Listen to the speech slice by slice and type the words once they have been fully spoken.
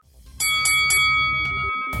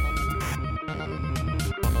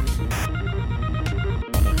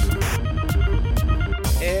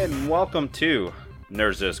And welcome to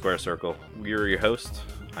Nerds of the Square Circle. We're your host.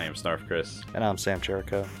 I am Snarf Chris. And I'm Sam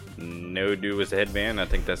Jericho. No dude was a headband. I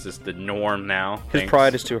think that's just the norm now. His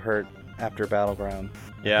pride is too hurt after Battleground.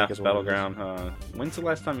 Yeah, Battleground. When's the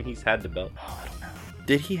last time he's had the belt? Oh, I don't know.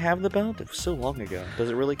 Did he have the belt? It was so long ago. Does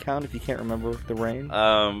it really count if you can't remember the reign?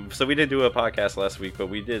 So we did do a podcast last week, but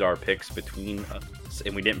we did our picks between us,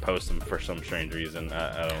 and we didn't post them for some strange reason.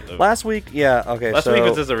 I don't know. Last week, yeah, okay. Last week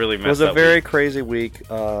was just a really messed up. It was a very crazy week.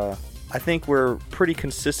 I think we're pretty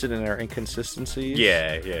consistent in our inconsistencies.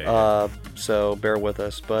 Yeah. So bear with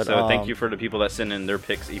us. But thank you for the people that sent in their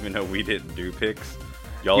picks, even though we didn't do picks.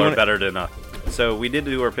 Y'all are better than us. So we did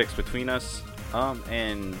do our picks between us,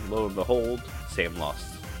 and lo and behold, Sam lost.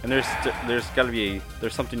 And there's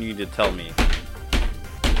something you need to tell me.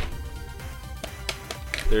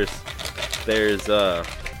 There's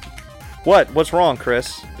What's wrong,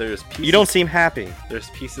 Chris? There's pieces, you don't seem happy. There's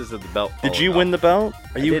pieces of the belt. Did you win the belt?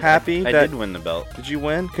 Are you happy? I did win the belt. Did you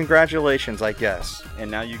win? Congratulations, I guess. And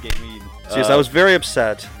now you gave me. Yes, I was very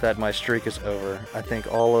upset that my streak is over. I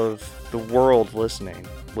think all of the world listening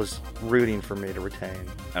was rooting for me to retain.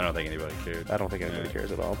 I don't think anybody cared. I don't think anybody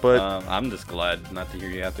cares at all. But I'm just glad not to hear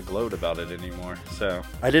you have to gloat about it anymore. So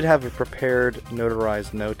I did have a prepared,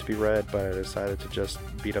 notarized note to be read, but I decided to just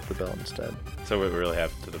beat up the belt instead. So what really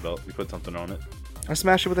happened to the belt? You put something on it? I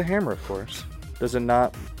smashed it with a hammer, of course. Does it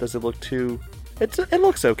not? Does it look too? It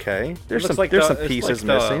looks okay. There's some pieces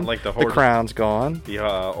missing. Like the crown's gone. The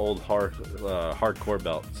old hardcore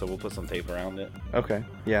belt. So we'll put some tape around it. Okay.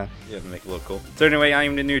 Yeah. Yeah, to make it look cool. So anyway, I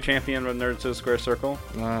am the new champion of Nerds of the Square Circle.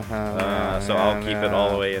 So I'll keep it all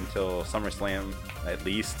the way until SummerSlam, at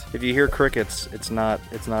least. If you hear crickets, it's not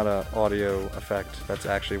a audio effect. That's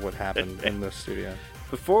actually what happened in the studio.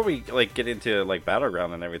 Before we get into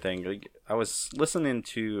Battleground and everything, I was listening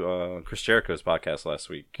to Chris Jericho's podcast last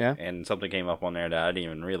week, and something came up on there that I didn't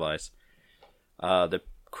even realize. The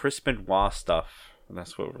Chris Benoit stuff.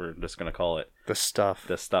 That's what we're just gonna call it. The stuff.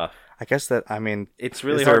 I guess it's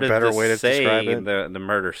really hard to better way to say describe it? The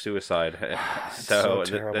murder suicide. so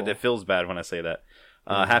it feels bad when I say that.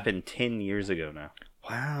 Happened 10 years ago now.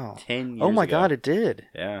 Wow. 10 years. Oh my ago. God! It did.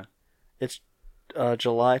 Yeah. It's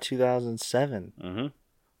July 2007. Mm-hmm.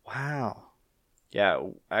 Wow. Yeah,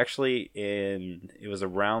 actually, it was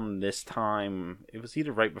around this time. It was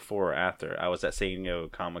either right before or after. I was at San Diego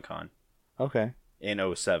Comic-Con. Okay. In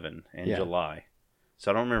 2007, in July.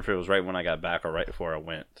 So I don't remember if it was right when I got back or right before I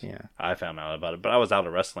went. Yeah. I found out about it, but I was out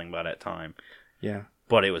of wrestling by that time. Yeah.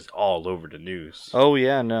 But it was all over the news. Oh,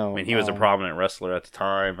 yeah, no. I mean, he was a prominent wrestler at the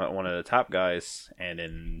time, one of the top guys, and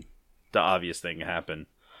then the obvious thing happened.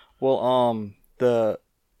 Well, the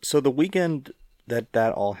weekend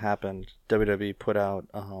that all happened, WWE put out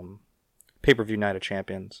pay-per-view Night of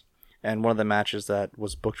Champions, and one of the matches that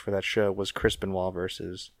was booked for that show was Chris Benoit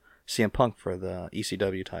versus CM Punk for the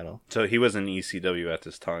ECW title. So he was in ECW at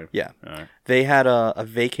this time. Yeah. All right. They had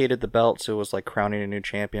vacated the belt, so it was like crowning a new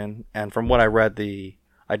champion, and from what I read, the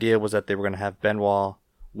idea was that they were going to have Benoit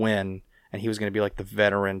win, and he was going to be like the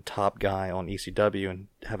veteran top guy on ECW and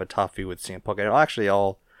have a top feud with CM Punk. And actually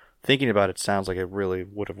all... Thinking about it, sounds like it really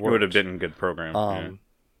would have worked. It would have been a good program.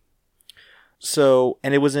 So,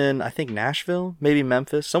 and it was in, I think, Nashville, maybe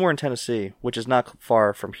Memphis, somewhere in Tennessee, which is not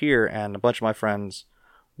far from here. And a bunch of my friends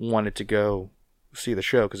wanted to go see the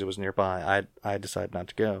show because it was nearby. I decided not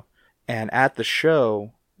to go. And at the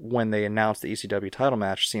show, when they announced the ECW title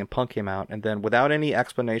match, CM Punk came out. And then without any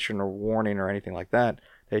explanation or warning or anything like that,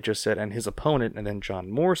 they just said, and his opponent, and then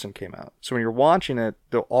John Morrison came out. So when you're watching it,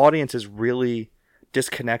 the audience is really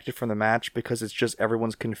disconnected from the match because it's just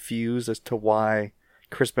everyone's confused as to why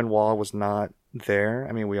Chris Benoit was not there.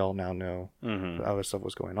 I mean, we all now know the other stuff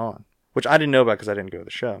was going on, which I didn't know about because I didn't go to the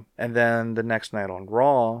show. And then the next night on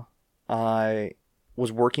Raw, I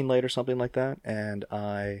was working late or something like that, and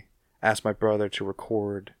I asked my brother to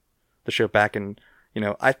record the show back in,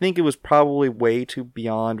 I think it was probably way too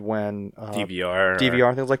beyond when DVR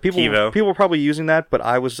things like people were probably using that, but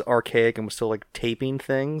I was archaic and was still taping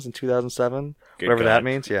things in 2007, whatever that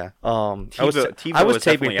means. Yeah, I was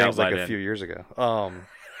taping things a few years ago. On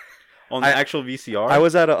the actual VCR, I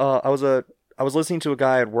was at I was listening to a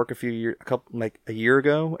guy at work a year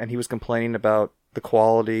ago, and he was complaining about the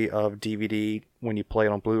quality of DVD when you play it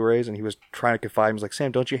on Blu-rays, and he was trying to confide. He was like,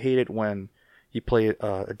 "Sam, don't you hate it when you play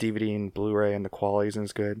a DVD and Blu-ray and the quality isn't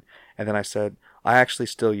as good?" And then I said, I actually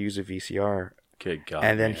still use a VCR. Good God.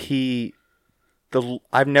 And then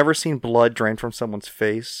I've never seen blood drain from someone's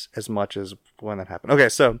face as much as when that happened. Okay,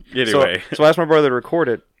 so I asked my brother to record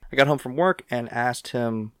it. I got home from work and asked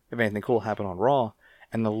him if anything cool happened on Raw.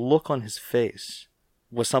 And the look on his face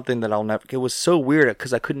was something that I'll never... It was so weird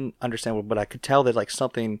because I couldn't understand, but I could tell that like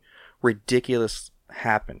something ridiculous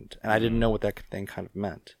happened, and I didn't know what that thing kind of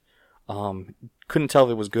meant. Couldn't tell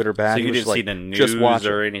if it was good or bad. So you didn't see the news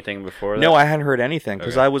or anything before that? No, I hadn't heard anything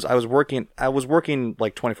because I was working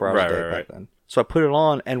like 24 hours a day back then. So I put it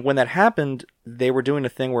on, and when that happened, they were doing a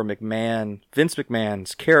thing where Vince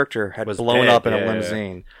McMahon's character had blown up in a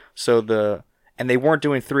limousine. So and they weren't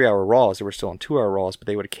doing 3-hour Raws; they were still on 2-hour Raws, but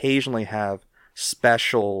they would occasionally have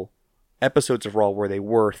special episodes of Raw where they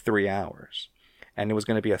were 3 hours, and it was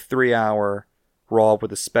going to be a 3-hour Raw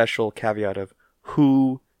with a special caveat of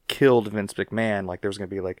who killed Vince McMahon. Like there was going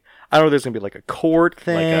to be like, I don't know, there's going to be like a court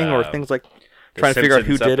thing or things like trying to figure out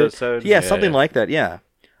who did it. Yeah, something like that. Yeah.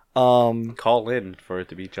 Call in for it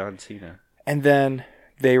to be John Cena. And then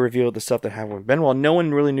they revealed the stuff that happened with Benoit. No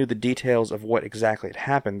one really knew the details of what exactly had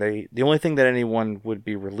happened. The only thing that anyone would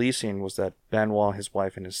be releasing was that Benoit, his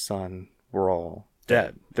wife, and his son were all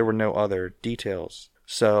dead. There were no other details.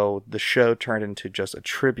 So the show turned into just a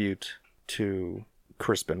tribute to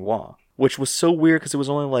Chris Benoit, which was so weird because it was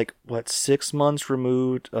only like, 6 months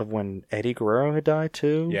removed of when Eddie Guerrero had died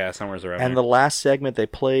too? Yeah, somewhere around And there. the last segment they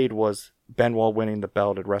played was Benoit winning the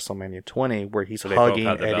belt at WrestleMania 20, where he's hugging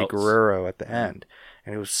Eddie Guerrero at the end.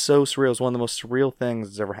 And it was so surreal. It was one of the most surreal things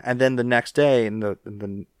that's ever happened. And then the next day, and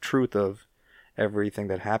the truth of everything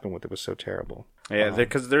that happened with it was so terrible. Yeah,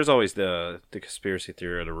 because there's always the conspiracy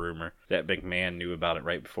theory or the rumor that McMahon knew about it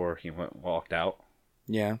right before he walked out.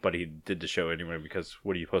 Yeah. But he did the show anyway because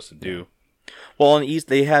what are you supposed to do? Well, on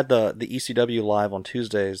they had the ECW live on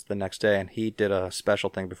Tuesdays the next day, and he did a special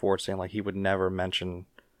thing before saying like he would never mention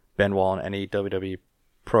Benoit on any WWE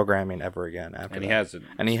programming ever again after and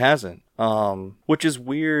that. He hasn't. Which is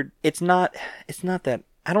weird. It's not that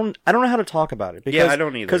I don't know how to talk about it. Because, I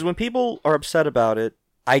don't either. Because when people are upset about it,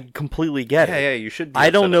 I completely get it. Yeah, you should be I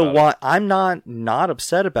don't know why. It. I'm not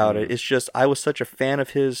upset about it. It's just I was such a fan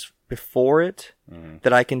of his before it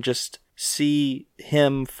that I can just see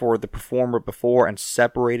him for the performer before and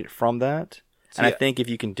separate it from that. And I think if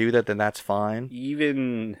you can do that, then that's fine.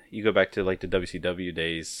 Even you go back to like the WCW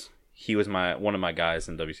days, he was one of my guys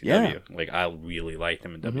in WCW. Yeah. Like I really liked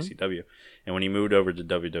him in WCW, and when he moved over to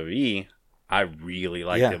WWE, I really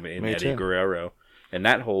liked him in Eddie Guerrero. And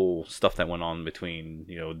that whole stuff that went on between,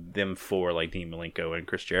 them four, like Dean Malenko and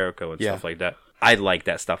Chris Jericho and stuff like that. I like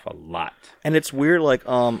that stuff a lot. And it's weird, like,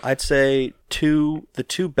 I'd say the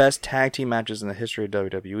two best tag team matches in the history of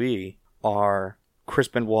WWE are Chris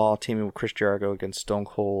Benoit teaming with Chris Jericho against Stone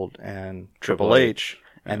Cold and Triple H.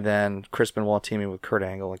 And then Chris Benoit teaming with Kurt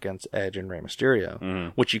Angle against Edge and Rey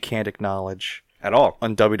Mysterio, which you can't acknowledge at all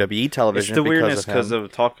on WWE television. It's the weirdness because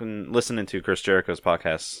of listening to Chris Jericho's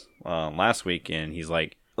podcast last week, and he's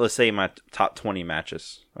like, let's say my top 20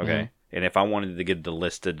 matches, okay? And if I wanted to get the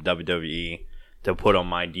list of WWE to put on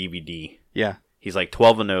my DVD, he's like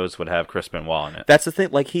 12 of those would have Chris Benoit in it. That's the thing.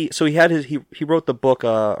 Like he wrote the book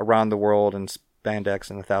Around the World in Spandex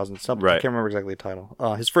and 1,000 something. I can't remember exactly the title.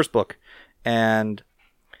 His first book, and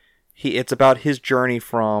it's about his journey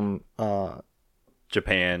from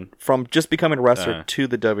Japan, from just becoming a wrestler to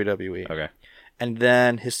the WWE. Okay. And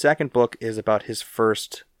then his second book is about his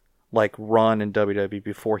first run in WWE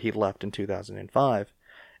before he left in 2005.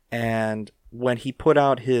 And when he put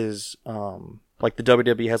out his the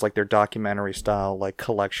WWE has their documentary style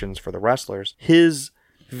collections for the wrestlers, his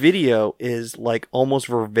video is almost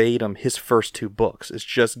verbatim his first two books. It's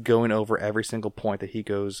just going over every single point that he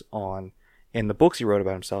goes on in the books he wrote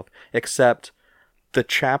about himself, except the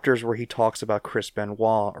chapters where he talks about Chris Benoit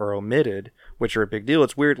are omitted, which are a big deal.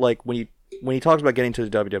 It's weird, when he talks about getting to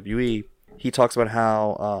the WWE, he talks about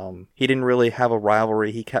how he didn't really have a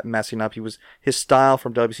rivalry. He kept messing up. His style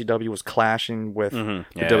from WCW was clashing with the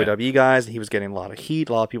WWE guys, and he was getting a lot of heat.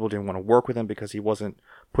 A lot of people didn't want to work with him because he wasn't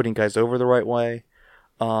putting guys over the right way.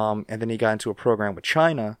 And then he got into a program with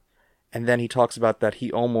China, and then he talks about that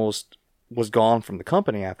he almost was gone from the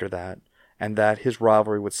company after that, and that his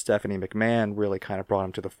rivalry with Stephanie McMahon really kind of brought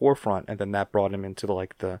him to the forefront, and then that brought him into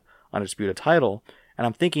the Undisputed title. And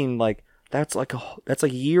I'm thinking that's a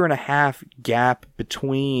year and a half gap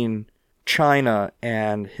between China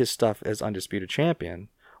and his stuff as Undisputed Champion.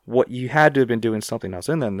 What you had to have been doing something else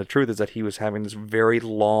in there. And the truth is that he was having this very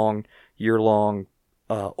long, year-long,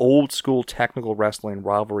 old school technical wrestling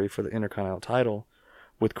rivalry for the Intercontinental title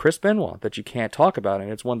with Chris Benoit that you can't talk about.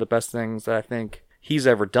 And it's one of the best things that I think he's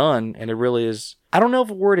ever done, and it really is. I don't know if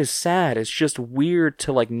the word is sad. It's just weird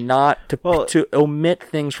to to omit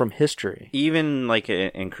things from history. Even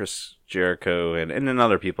in Chris Jericho and then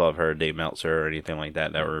other people I've heard, Dave Meltzer or anything like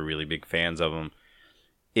that were really big fans of him.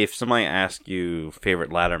 If somebody asked you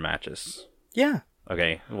favorite ladder matches,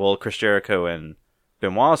 Okay, well, Chris Jericho and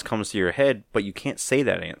Benoit comes to your head, but you can't say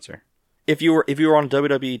that answer. If you were on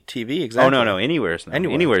WWE TV, exactly. Oh no, anywhere's no.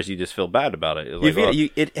 Anywhere's you just feel bad about it. It's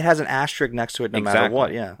like, it has an asterisk next to it, no matter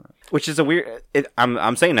what. Yeah, which is a weird.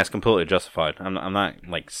 I'm saying that's completely justified. I'm not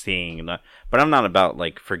like saying that, but I'm not about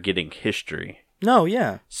like forgetting history. No,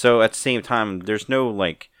 yeah. So at the same time, there's no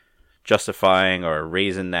like justifying or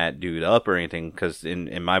raising that dude up or anything, because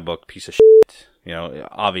in my book, piece of shit. You know,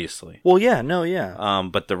 obviously. Well, yeah, no, yeah.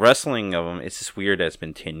 But the wrestling of them, it's just weird that it's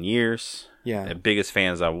been 10 years. Yeah. The biggest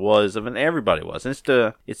fans I was of, and everybody was.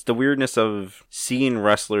 And it's the weirdness of seeing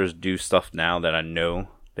wrestlers do stuff now that I know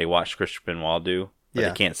they watched Chris Benoit do, but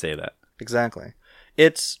they can't say that. Exactly.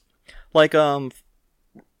 It's like, it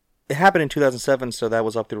happened in 2007, so that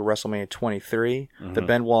was up through WrestleMania 23. Mm-hmm. The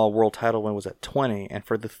Benoit world title win was at 20, and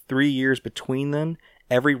for the 3 years between them,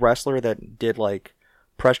 every wrestler that did like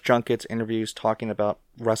press junkets, interviews, talking about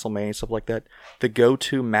WrestleMania, stuff like that, the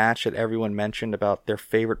go-to match that everyone mentioned about their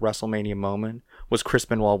favorite WrestleMania moment was Chris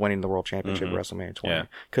Benoit winning the World Championship at WrestleMania 20.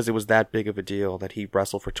 Because it was that big of a deal that he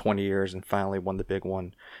wrestled for 20 years and finally won the big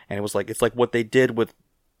one. And it was like, it's like what they did with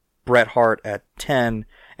Bret Hart at 10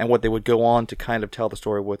 and what they would go on to kind of tell the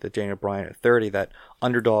story with Daniel Bryan at 30, that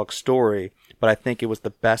underdog story. But I think it was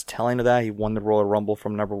the best telling of that. He won the Royal Rumble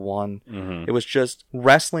from number 1. Mm-hmm. It was just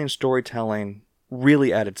wrestling storytelling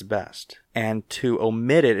really at its best, and to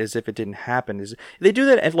omit it as if it didn't happen is they do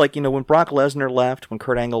that at, like, you know, when Brock Lesnar left, when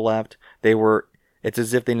Kurt Angle left, it's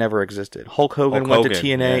as if they never existed. Hulk Hogan went to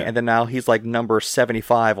TNA, and then now he's like number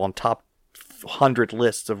 75 on top 100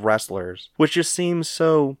 lists of wrestlers, which just seems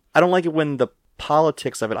so. I don't like it when the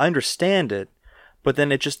politics of it. I understand it, but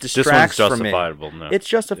then it just distracts from me. No. It's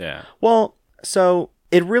justifiable. Well, so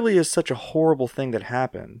it really is such a horrible thing that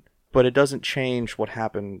happened, but it doesn't change what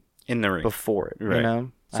happened in the ring before it, right. You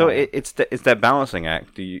know. So it's that balancing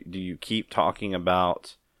act. Do you keep talking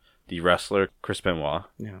about the wrestler Chris Benoit,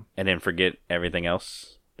 and then forget everything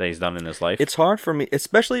else that he's done in his life? It's hard for me,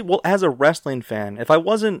 especially as a wrestling fan. If I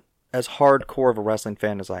wasn't as hardcore of a wrestling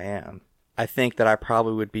fan as I am, I think that I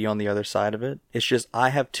probably would be on the other side of it. It's just I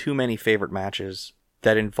have too many favorite matches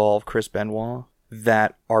that involve Chris Benoit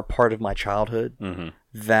that are part of my childhood. Mm-hmm.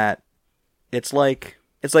 That it's like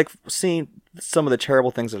seeing some of the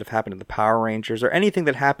terrible things that have happened to the Power Rangers or anything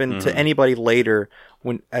that happened to anybody later.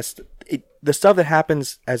 The stuff that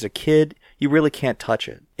happens as a kid, you really can't touch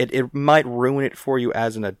it. It might ruin it for you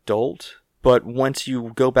as an adult, but once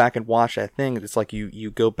you go back and watch that thing, it's like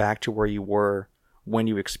you go back to where you were when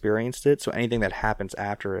you experienced it. So anything that happens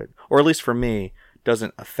after it, or at least for me,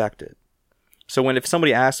 doesn't affect it. So if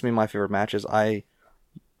somebody asks me my favorite matches, I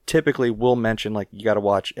typically will mention, like, you got to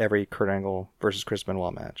watch every Kurt Angle versus Chris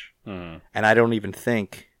Benoit match. And I don't even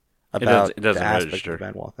think about the aspect of the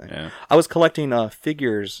Benoit thing. Yeah. I was collecting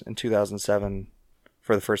figures in 2007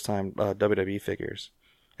 for the first time, WWE figures.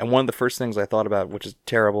 And one of the first things I thought about, which is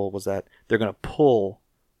terrible, was that they're going to pull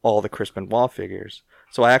all the Chris Benoit figures.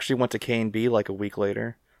 So I actually went to K&B like a week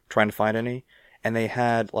later, trying to find any, and they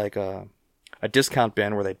had like a discount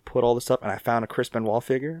bin where they'd put all this up, and I found a Chris Benoit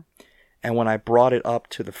figure. And when I brought it up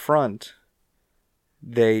to the front,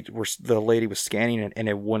 the lady was scanning it and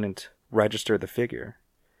it wouldn't register the figure.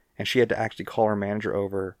 And she had to actually call her manager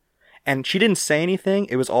over. And she didn't say anything.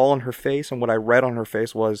 It was all on her face. And what I read on her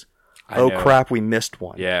face was, oh crap, we missed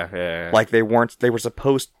one. Yeah. Like they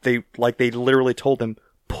literally told them,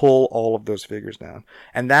 pull all of those figures down.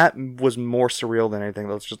 And that was more surreal than anything.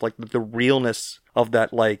 It was just like the realness of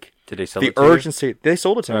that, like, did they sell the it to urgency. You? They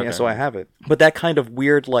sold it to me, so I have it. But that kind of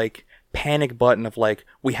weird, like, panic button of like,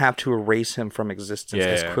 we have to erase him from existence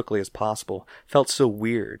as quickly as possible felt so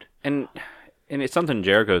weird. And it's something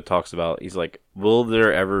Jericho talks about. He's like, will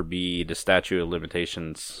there ever be the statute of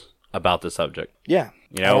limitations about the subject? Yeah.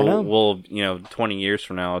 You know, I don't know. 20 years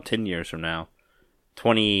from now, 10 years from now,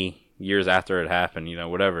 20 years after it happened,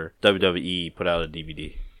 whatever, WWE put out a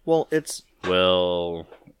DVD. Well, will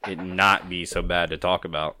it not be so bad to talk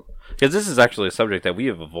about? Because this is actually a subject that we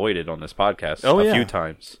have avoided on this podcast a few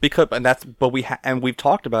times. We've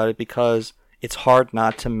talked about it because it's hard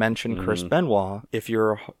not to mention Chris Benoit if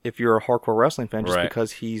you're a hardcore wrestling fan, just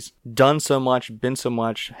because he's done so much, been so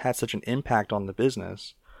much, had such an impact on the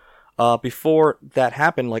business. Before that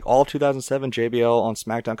happened, like all 2007, JBL on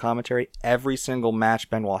SmackDown commentary, every single match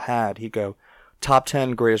Benoit had, he'd go, top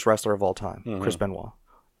 10 greatest wrestler of all time, Chris Benoit.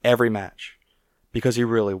 Every match. Because he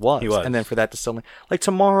really was. And then for that to suddenly, like,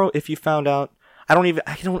 tomorrow, if you found out, I don't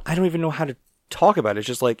even know how to talk about it.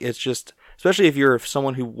 It's just, especially if you're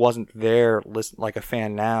someone who wasn't there, like a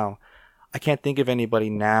fan now, I can't think of anybody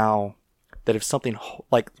now that if something,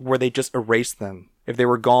 like, where they just erased them, if they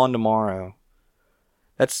were gone tomorrow,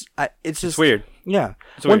 It's just weird. Yeah.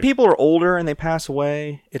 It's when weird. people are older and they pass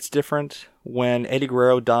away, it's different. When Eddie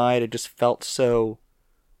Guerrero died, it just felt so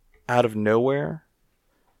out of nowhere.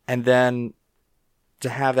 And then to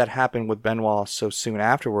have that happen with Benoit so soon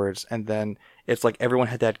afterwards, and then it's like everyone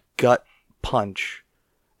had that gut punch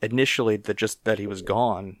initially that he was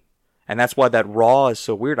gone. And that's why that Raw is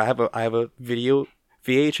so weird. I have a video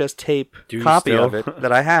VHS tape copy of it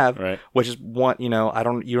that I have, right. Which is one,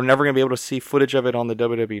 you're never going to be able to see footage of it on the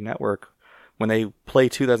WWE network. When they play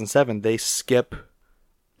 2007, they skip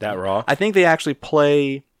that Raw. I think they actually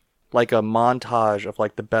play like a montage of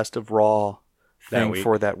like the best of Raw thing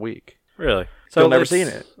for that week. Really? So never seen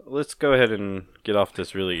it. Let's go ahead and get off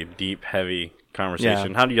this really deep, heavy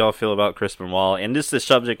conversation. Yeah. How do y'all feel about Chris Benoit? And this is the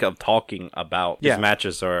subject of talking about. These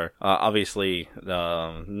matches are obviously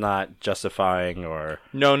not justifying or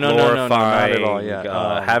no, not at all.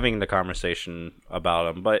 Yeah, having the conversation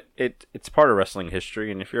about them, but it's part of wrestling history.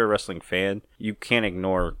 And if you're a wrestling fan, you can't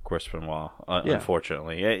ignore Chris Benoit,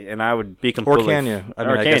 unfortunately. And I would be completely. Or can you?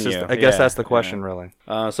 I guess that's the question, really.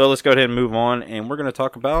 So let's go ahead and move on, and we're going to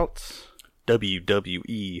talk about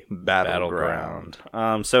WWE Battleground.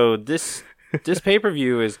 So this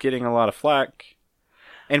pay-per-view is getting a lot of flack,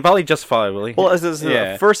 and probably justifiably. Well,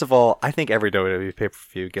 first of all, I think every WWE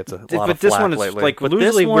pay-per-view gets a lot of flack. But this one is lately. like,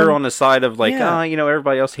 usually we're on the side of like,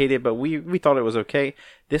 everybody else hated it, but we thought it was okay.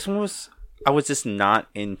 This one I was just not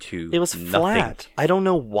into. It was nothing. flat. I don't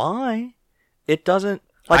know why. It doesn't.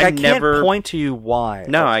 Like, I can't point to you why.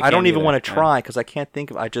 No, I don't even want to try yeah. because I can't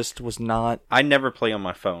think of. I just was not. I never play on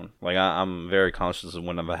my phone. Like I'm very conscious of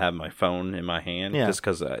when I have my phone in my hand, just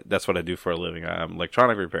because that's what I do for a living. I'm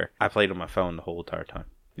electronic repair. I played on my phone the whole entire time.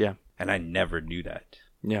 Yeah, and I never do that.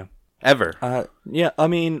 Yeah, ever. Yeah, I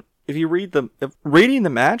mean, if you reading the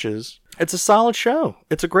matches, it's a solid show.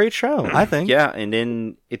 It's a great show, I think. Yeah, and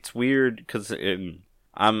then it's weird because.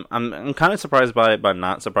 I'm kind of surprised by it, but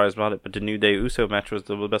not surprised about it. But the New Day Uso match was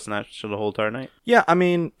the best match of the whole entire night. Yeah, I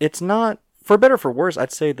mean, it's not, for better or for worse,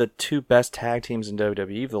 I'd say the two best tag teams in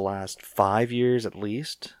WWE the last 5 years at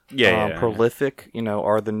least. Prolific,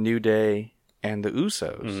 are the New Day and the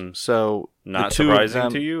Usos. Mm-hmm. So not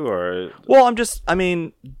surprising to you, or well,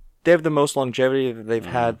 they have the most longevity. They've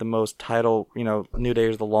had the most title. New Day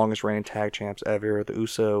is the longest reigning tag champs ever. The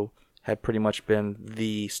Uso had pretty much been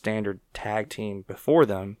the standard tag team before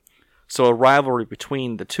them. So a rivalry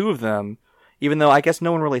between the two of them, even though I guess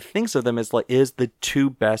no one really thinks of them as is the two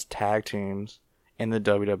best tag teams in the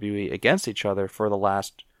WWE against each other for the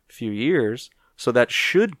last few years. So that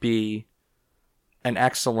should be an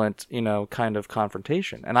excellent, kind of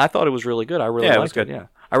confrontation. And I thought it was really good. I really liked it. Was good. Yeah.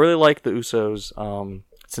 I really like the Usos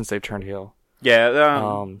since they've turned heel.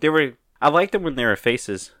 Yeah, I liked them when they were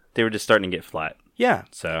faces. They were just starting to get flat. Yeah.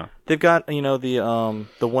 So they've got, the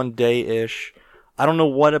 1 day-ish. I don't know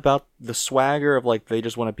what about the swagger of like they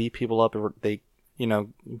just want to beat people up, or they,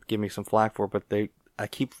 give me some flack for it, but they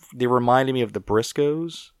reminded me of the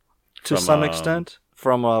Briscoes to some extent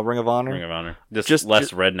from Ring of Honor. Ring of Honor. Just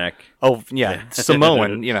less redneck. Oh, yeah.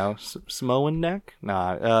 Samoan, Samoan neck?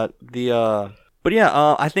 Nah. But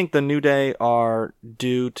yeah, I think the New Day are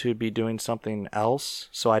due to be doing something else,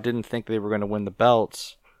 so I didn't think they were going to win the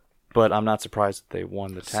belts. But I'm not surprised that they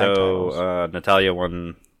won the tag titles. So, Natalya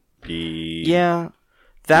won the... Yeah,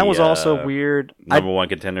 that was also weird. Number one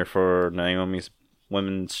contender for Naomi's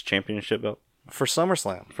women's championship belt? For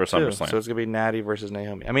SummerSlam. For SummerSlam. So it's going to be Natty versus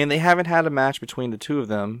Naomi. I mean, they haven't had a match between the two of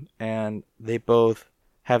them, and they both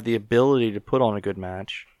have the ability to put on a good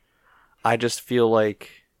match. I just feel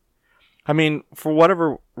like... for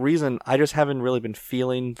whatever reason, I just haven't really been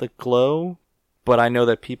feeling the glow, but I know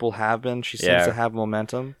that people have been. She seems to have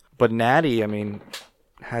momentum. But Natty,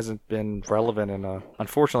 hasn't been relevant in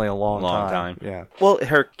unfortunately a long time. Yeah. Well,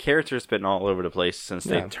 her character's been all over the place since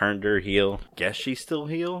they turned her heel. Guess she's still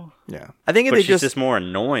heel. Yeah. I think if she's just more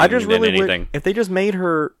annoying than anything. If they just made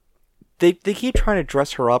her, they keep trying to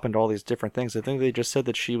dress her up into all these different things. I think they just said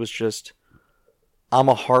that she was just, I'm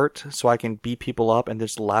a heart, so I can beat people up, and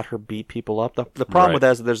just let her beat people up. The problem with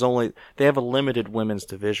that is that they have a limited women's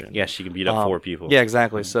division. Yeah, she can beat up 4 people. Yeah,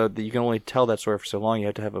 exactly. So you can only tell that story for so long. You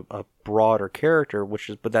have to have a broader character,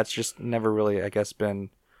 but that's just never really, I guess,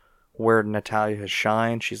 been where Natalya has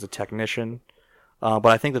shined. She's a technician. But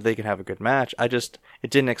I think that they can have a good match. It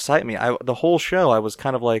didn't excite me. The whole show, I was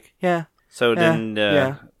kind of like, yeah. So then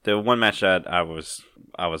the one match that I was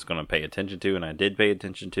going to pay attention to, and I did pay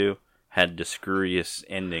attention to, had the screwiest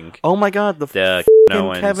ending. Oh my god, the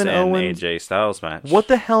Kevin Owens AJ Styles match. What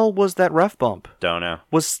the hell was that ref bump? Don't know.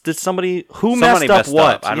 Did somebody messed up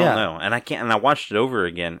what? I don't know. And I watched it over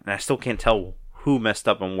again, and I still can't tell who messed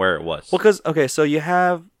up and where it was. Well, because so you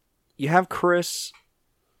have Chris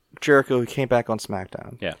Jericho, who came back on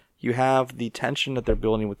SmackDown. Yeah. You have the tension that they're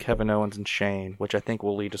building with Kevin Owens and Shane, which I think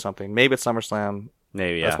will lead to something. Maybe it's SummerSlam.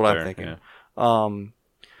 Maybe that's after, what I'm thinking. Yeah.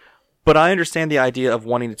 But I understand the idea of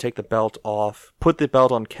wanting to take the belt off, put the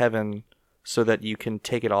belt on Kevin, so that you can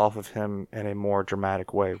take it off of him in a more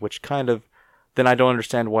dramatic way. Which kind of, then I don't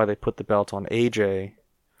understand why they put the belt on AJ.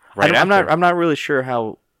 Right. I'm not really sure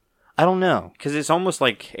how. I don't know, because it's almost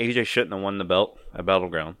like AJ shouldn't have won the belt at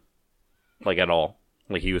Battleground, like at all.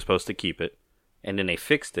 Like he was supposed to keep it, and then they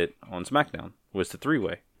fixed it on SmackDown. Was the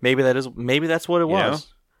 3-way? Maybe that's what it was. You know?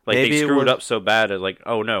 Like maybe they screwed up so bad. Like,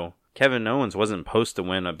 oh no, Kevin Owens wasn't supposed to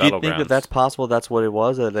win a Battleground. Do you think that's possible? That's what it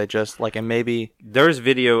was. That they just like, and maybe there's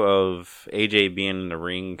video of AJ being in the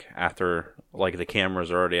ring after like the cameras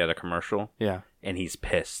are already at a commercial. Yeah, and he's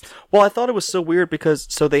pissed. Well, I thought it was so weird because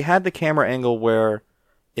they had the camera angle where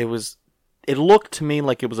it looked to me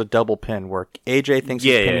like it was a double pin where AJ thinks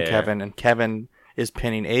he's pinning Kevin and Kevin is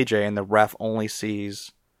pinning AJ, and the ref only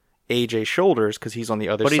sees AJ's shoulders because he's on the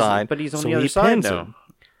other side. But he's on the other side though.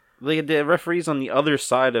 Like the referee's on the other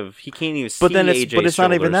side of, he can't even see AJ's But it's shoulders.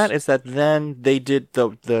 not even that. It's that then they did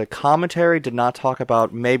the commentary did not talk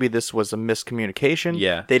about maybe this was a miscommunication.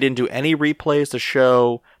 Yeah. They didn't do any replays to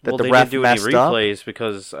show that the ref messed up. They didn't do any replays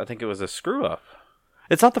because I think it was a screw up.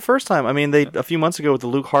 It's not the first time. I mean, a few months ago with the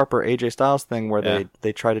Luke Harper AJ Styles thing where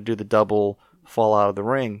they tried to do the double fall out of the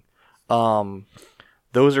ring.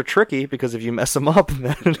 Those are tricky because if you mess them up,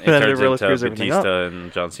 then it really screws everything up.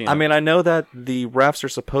 And John Cena. I mean, I know that the refs are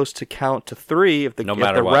supposed to count to 3 if the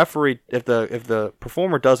referee, if the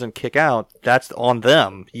performer doesn't kick out, that's on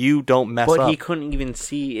them. You don't mess up. But he couldn't even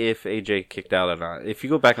see if AJ kicked out or not. If you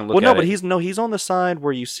go back and look he's on the side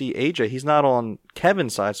where you see AJ. He's not on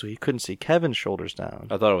Kevin's side, so he couldn't see Kevin's shoulders down.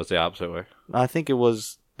 I thought it was the opposite way. I think it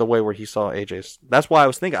was the way where he saw AJ's. That's why I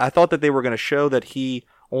was thinking. I thought that they were going to show that he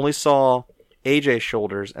only saw AJ's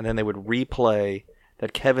shoulders, and then they would replay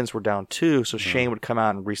that Kevin's were down too, so Shane would come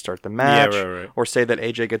out and restart the match, or say that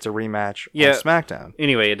AJ gets a rematch on SmackDown.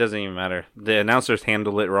 Anyway, it doesn't even matter. The announcers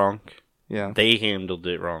handled it wrong. Yeah, they handled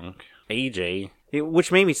it wrong. AJ,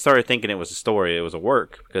 which made me start thinking it was a story, it was a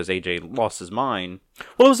work, because AJ lost his mind.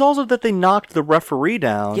 Well, it was also that they knocked the referee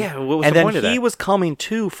down. Yeah, what was the point of that? And then he was coming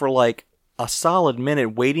to for like a solid minute,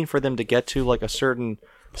 waiting for them to get to like a certain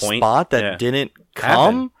spot that didn't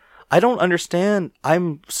come. I don't understand.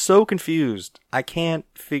 I'm so confused. I can't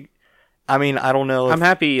figure. I mean, I don't know. I'm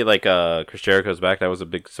happy like Chris Jericho's back. That was a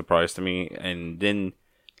big surprise to me. And then,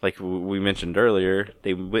 like we mentioned earlier,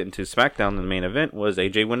 they went into SmackDown, and the main event was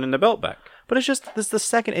AJ winning the belt back. But it's just this is the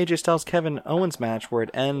second AJ Styles Kevin Owens match where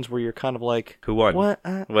it ends where you're kind of like, who won? What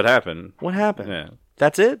happened? What happened? Yeah.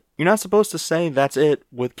 That's it? You're not supposed to say that's it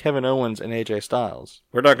with Kevin Owens and AJ Styles.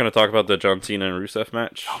 We're not going to talk about the John Cena and Rusev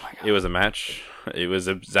match. Oh my God. It was a match. It was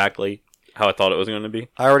exactly how I thought it was going to be.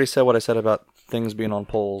 I already said what I said about things being on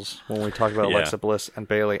polls when we talked about Alexa Bliss and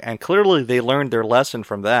Bayley, and clearly they learned their lesson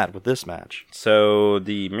from that with this match. So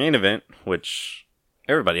the main event, which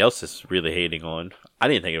everybody else is really hating on, I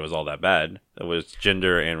didn't think it was all that bad. It was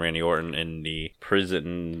Jinder and Randy Orton in the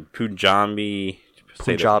prison Punjabi.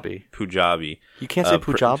 You can't say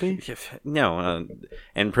Punjabi? No,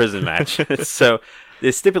 and prison match. So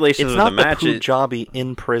the stipulations of the match. It's not the Punjabi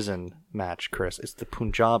in prison match, Chris. It's the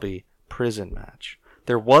Punjabi prison match.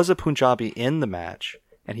 There was a Punjabi in the match,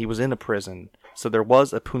 and he was in a prison. So there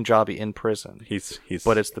was a Punjabi in prison.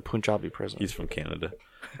 But it's the Punjabi prison. He's from Canada.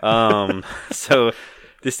 So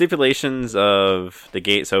the stipulations of the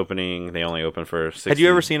gates opening, they only open for 60. Had you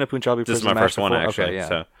ever seen a Punjabi prison match? This is my first one, actually. Okay, yeah.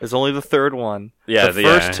 So. It's only the third one. Yeah, the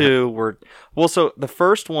first two were... Well, so the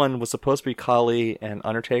first one was supposed to be Khali and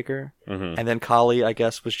Undertaker, and then Khali, I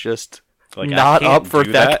guess, was just like, not up for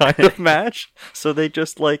that kind of match. So they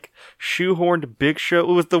just, like, shoehorned Big Show.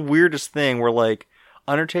 It was the weirdest thing where, like,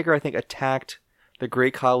 Undertaker, I think, attacked the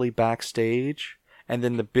Great Khali backstage, and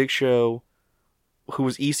then the Big Show, who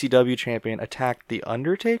was ECW champion, attacked the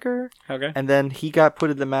Undertaker. Okay. And then he got put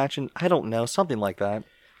in the match, and I don't know, something like that.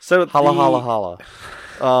 So holla, holla.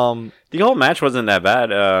 The whole match wasn't that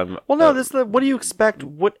bad. Well, no, what do you expect?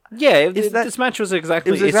 This match was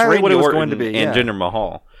exactly what it was going to be. And Jinder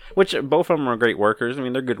Mahal, which both of them are great workers. I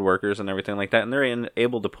mean, they're good workers and everything like that, and they're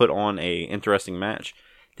able to put on a interesting match.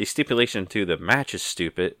 The stipulation to the match is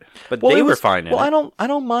stupid, but they were fine in it. I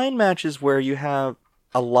don't mind matches where you have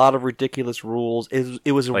a lot of ridiculous rules.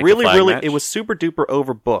 It was like really, it was super duper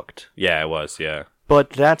overbooked. Yeah, it was. Yeah, but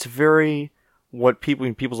that's very what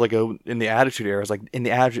people's like in the Attitude Era. Is like in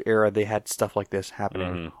the Attitude Era, they had stuff like this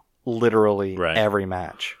happening literally every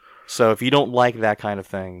match. So if you don't like that kind of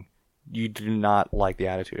thing, you do not like the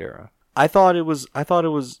Attitude Era. I thought it was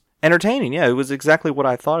entertaining. Yeah, it was exactly what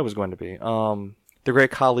I thought it was going to be. the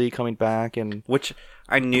Great Khali coming back, and which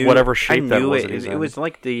I knew whatever shape that was. It was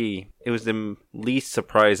like the least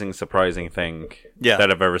surprising thing Yeah.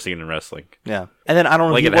 that I've ever seen in wrestling. Yeah, and then I don't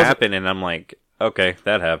know. Like it happened, and I'm like, okay,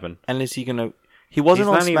 that happened. And is he gonna? He wasn't He's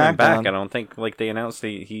on not SmackDown. even back. I don't think. Like they announced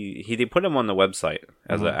they put him on the website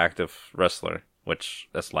as an active wrestler, which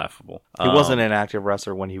that's laughable. He wasn't an active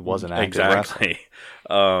wrestler when he was an active wrestler.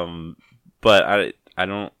 Exactly. But I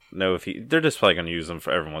don't know if they're just probably going to use him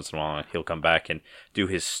for every once in a while. He'll come back and do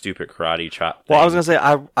his stupid karate chop thing. Well, I was going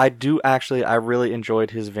to say, I really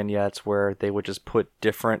enjoyed his vignettes where they would just put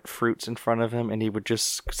different fruits in front of him and he would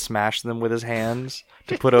just smash them with his hands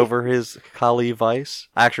to put over his Khali Vice.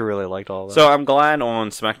 I actually really liked all of that. So I'm glad on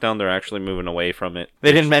SmackDown they're actually moving away from it.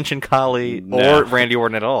 They didn't mention Khali or Randy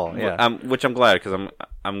Orton at all. Yeah. Which I'm glad, because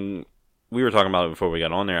we were talking about it before we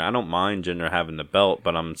got on there. I don't mind Jinder having the belt,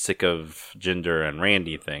 but I'm sick of Jinder and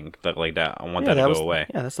Randy thing. Like that. I want that to go away.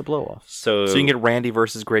 Yeah, that's the blow off. So you can get Randy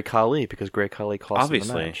versus Great Khali because Great Khali cost him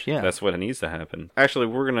the match. Yeah, that's what needs to happen. Actually,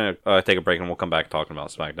 we're gonna take a break and we'll come back talking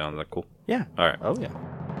about SmackDown. Is that cool? Yeah. All right. Oh yeah.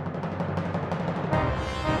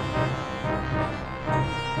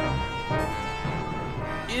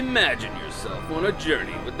 Imagine yourself on a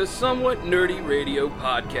journey with the Somewhat Nerdy Radio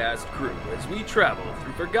podcast crew as we travel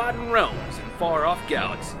through forgotten realms and far-off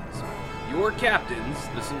galaxies. Your captains,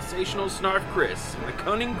 the sensational Snarf Chris and the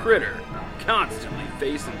cunning Critter, constantly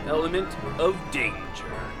face an element of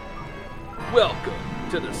danger. Welcome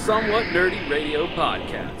to the Somewhat Nerdy Radio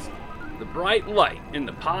podcast, the bright light in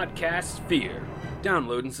the podcast sphere.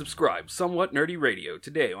 Download and subscribe Somewhat Nerdy Radio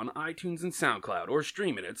today on iTunes and SoundCloud, or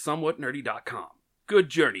stream it at somewhatnerdy.com. Good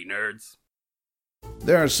journey, nerds.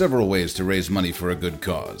 There are several ways to raise money for a good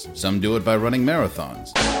cause. Some do it by running marathons.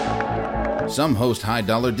 Some host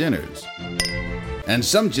high-dollar dinners. And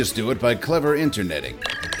some just do it by clever interneting.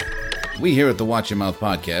 We here at the Watch Your Mouth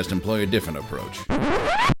podcast employ a different approach.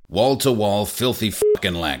 Wall-to-wall, filthy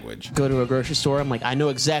fucking language. Go to a grocery store, I'm like, I know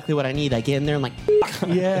exactly what I need. I get in there, I'm like,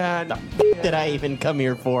 yeah, the did I even come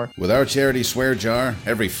here for? With our charity swear jar,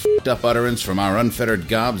 every fucked up utterance from our unfettered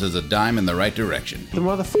gobs is a dime in the right direction. The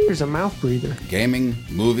motherfucker's a mouth breather. Gaming,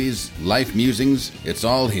 movies, life musings, it's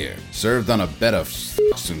all here. Served on a bed of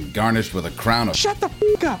fucks and garnished with a crown of... Shut the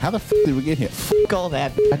fuck up! How the fuck did we get here? Fuck all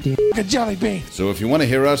that, goddamn a jelly bean. So if you want to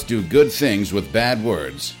hear us do good things with bad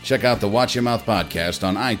words, check out the Watch Your Mouth podcast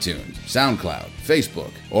on iTunes, SoundCloud,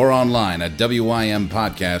 Facebook, or online at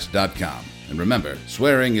wympodcast.com. And remember,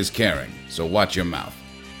 swearing is caring, so watch your mouth.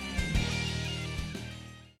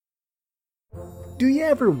 Do you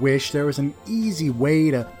ever wish there was an easy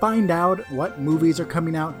way to find out what movies are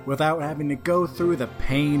coming out without having to go through the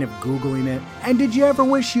pain of Googling it? And did you ever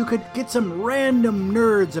wish you could get some random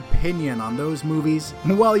nerd's opinion on those movies?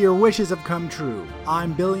 Well, your wishes have come true.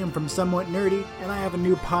 I'm Billiam from Somewhat Nerdy, and I have a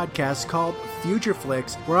new podcast called Future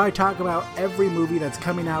Flicks, where I talk about every movie that's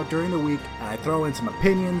coming out during the week, and I throw in some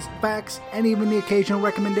opinions, facts, and even the occasional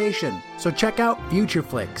recommendation. So check out Future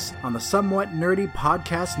Flicks on the Somewhat Nerdy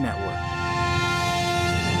Podcast Network.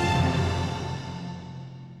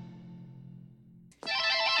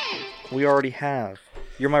 We already have.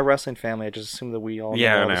 You're my wrestling family. I just assume that we all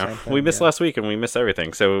know all the same thing. We missed last week and we missed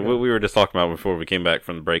everything. So what we were just talking about before we came back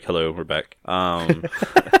from the break. Hello, we're back. So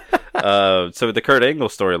the Kurt Angle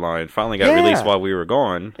storyline finally got released while we were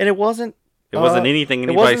gone. And it wasn't anything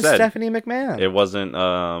anybody it wasn't said. Stephanie McMahon. It wasn't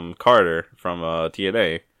Carter from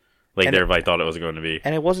TNA. Like everybody thought it was going to be.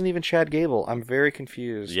 And it wasn't even Chad Gable. I'm very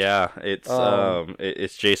confused. Yeah,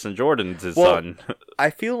 it's Jason Jordan's son. I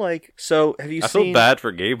feel like have you seen? I feel bad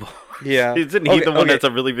for Gable. Yeah, isn't he the one that's a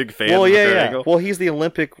really big fan? Well, of yeah, Kurt yeah. Angle? Well, he's the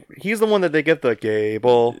Olympic. He's the one that they get the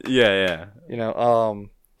Gable. Yeah. You know,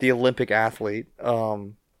 the Olympic athlete.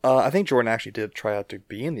 I think Jordan actually did try out to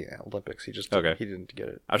be in the Olympics. He just he didn't get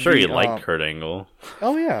it. I'm sure he liked Kurt Angle.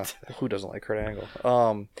 Oh yeah, who doesn't like Kurt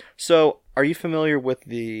Angle? So are you familiar with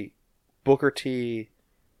the Booker T,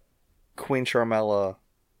 Queen Sharmella,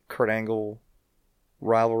 Kurt Angle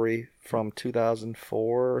rivalry from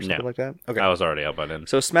 2004 or something like that? Okay, I was already out by then.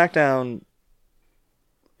 So SmackDown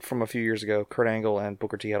from a few years ago, Kurt Angle and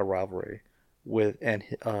Booker T had a rivalry with, and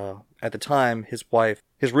at the time, his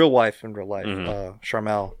real wife in real life,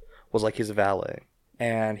 Sharmell, was like his valet,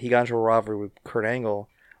 and he got into a rivalry with Kurt Angle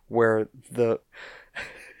where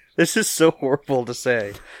this is so horrible to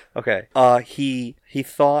say. Okay. He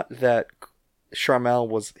thought that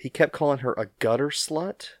Sharmell he kept calling her a gutter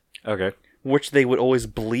slut. Okay. Which they would always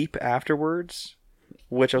bleep afterwards.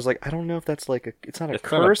 Which I was like, I don't know if that's like it's not a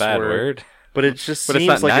curse not a bad word. But it just but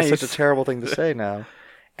seems like nice. it's such a terrible thing to say now.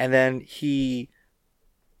 And then he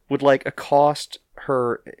would like accost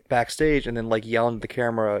her backstage and then like yelling at the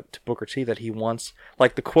camera to Booker T that he wants,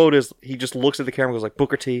 like the quote is, he just looks at the camera and goes like,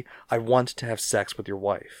 Booker T, I want to have sex with your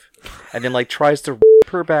wife. And then like tries to rape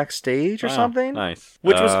her backstage or something. Nice.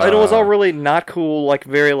 Which was, it was all really not cool, like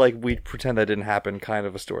very like we pretend that didn't happen kind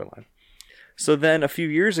of a storyline. So then a few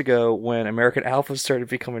years ago when American Alpha started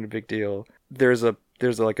becoming a big deal, there's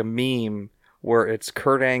like a meme where it's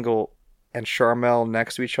Kurt Angle and Sharmell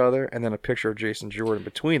next to each other, and then a picture of Jason Jordan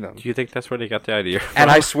between them. Do you think that's where they got the idea from? And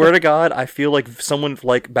I swear to God, I feel like someone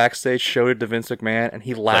like backstage showed it to Vince McMahon, and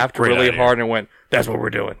he laughed really hard and went, "That's what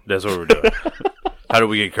we're doing. That's what we're doing." How do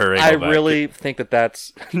we get Kurt Angle back? I really think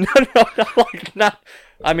that's no, like not.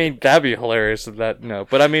 I mean, that'd be hilarious if that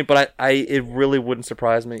but I mean, but I it really wouldn't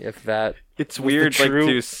surprise me if that. It's weird, like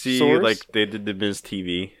to see like they did the Miz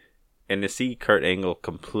TV. And to see Kurt Angle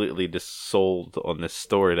completely just sold on this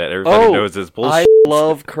story that everybody knows is bullshit. I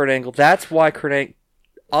love Kurt Angle. That's why Kurt Angle,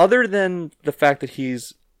 other than the fact that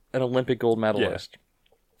he's an Olympic gold medalist,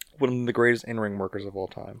 one of the greatest in-ring workers of all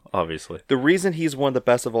time. Obviously. The reason he's one of the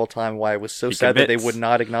best of all time, why it was so sad that they would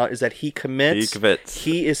not acknowledge, is that he commits.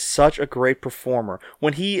 He is such a great performer.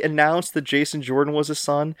 When he announced that Jason Jordan was his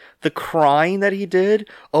son, the crying that he did,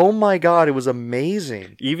 oh my God, it was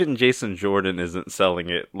amazing. Even Jason Jordan isn't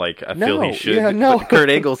selling it like I feel he should. Yeah, no. But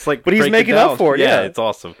Kurt Angle's like, but he's making up for it. Yeah, it's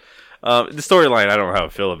awesome. The storyline, I don't know how I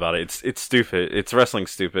feel about it. It's stupid. It's wrestling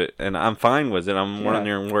stupid, and I'm fine with it. I'm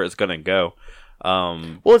wondering where it's gonna go. Well,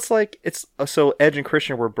 it's like so Edge and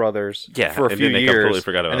Christian were brothers for a few years, completely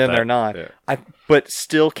forgot about and then that. they're not. Yeah. But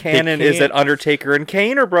still, canon is that Undertaker and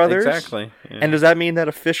Kane are brothers. Exactly. Yeah. And does that mean that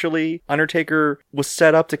officially Undertaker was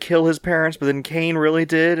set up to kill his parents, but then Kane really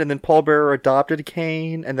did, and then Paul Bearer adopted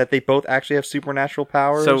Kane, and that they both actually have supernatural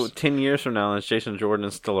powers? So 10 years from now, as Jason Jordan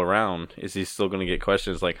is still around, is he still going to get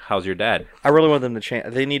questions like, "How's your dad?" I really want them to change.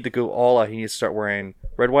 They need to go all out. He needs to start wearing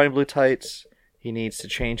red, white, and blue tights. He needs to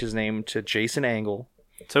change his name to Jason Angle.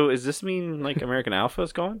 So does this mean like American Alpha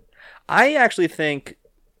is gone? I actually think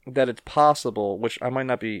that it's possible, which might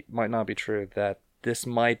not be true, that this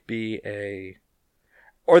might be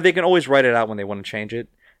or they can always write it out when they want to change it,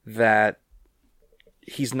 that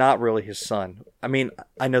he's not really his son. I mean,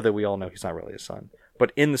 I know that we all know he's not really his son,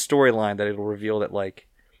 but in the storyline that it'll reveal that like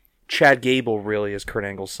Chad Gable really is Kurt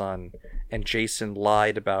Angle's son, and Jason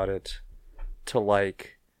lied about it to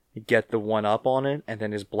like get the one up on it, and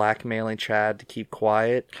then is blackmailing Chad to keep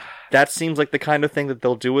quiet. That seems like the kind of thing that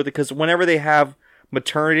they'll do with it, because whenever they have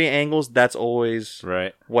maternity angles, that's always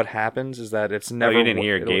what happens, is that it's never... Oh, you didn't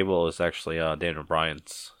hear Gable is actually Daniel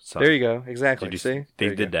Bryan's son. There you go, exactly. See?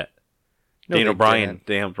 They did that. No, Daniel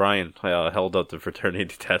Bryan held up the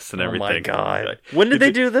fraternity test and everything. Oh my God. When did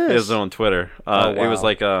they do this? It was on Twitter. Wow. It was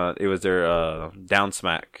like it was their Down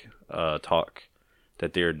Smack talk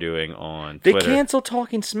that they were doing on Twitter. They canceled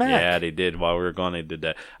Talking Smack. Yeah, they did. While we were gone, they did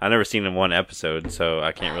that. I never seen in one episode, so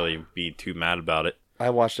I can't really be too mad about it. I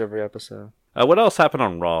watched every episode. What else happened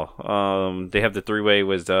on Raw? They have the three-way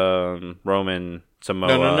with Roman,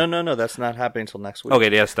 Samoa. No. That's not happening until next week.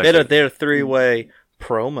 Okay, yes, they had a three-way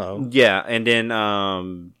promo. Yeah, and then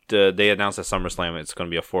they announced at SummerSlam it's going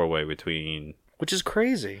to be a four-way between... Which is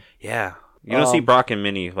crazy. Yeah. You don't see Brock and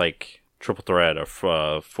Minnie like triple threat or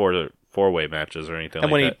four-way matches or anything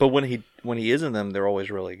and like that. But when he is in them, they're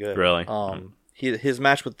always really good. Really? His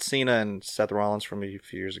match with Cena and Seth Rollins from a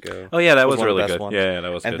few years ago. Oh yeah, that was really good. Yeah,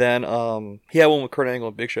 that was good. And then he had one with Kurt Angle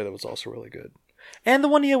and Big Show that was also really good. And the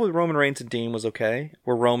one he had with Roman Reigns and Dean was okay,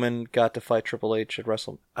 where Roman got to fight Triple H at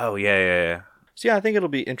WrestleMania. Oh yeah. So yeah, I think it'll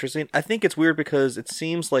be interesting. I think it's weird because it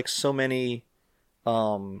seems like so many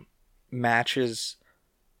matches,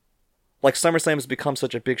 like SummerSlam has become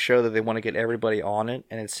such a big show that they want to get everybody on it,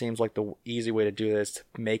 and it seems like the easy way to do that is to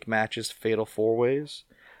make matches fatal four-ways.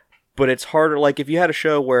 But it's harder, like if you had a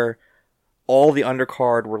show where all the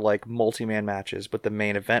undercard were like multi-man matches, but the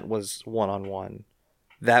main event was one-on-one,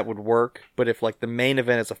 that would work. But if like the main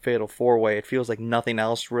event is a fatal four-way, it feels like nothing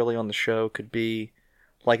else really on the show could be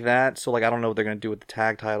like that. So like I don't know what they're going to do with the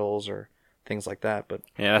tag titles or things like that. But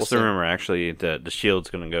yeah, that's the rumor actually. The Shield's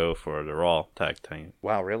going to go for the Raw tag team.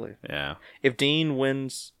 Wow, really? Yeah. If Dean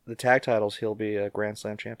wins the tag titles, he'll be a Grand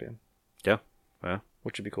Slam champion. Yeah. Well,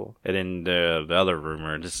 which would be cool. And then the other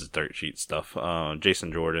rumor, this is dirt sheet stuff.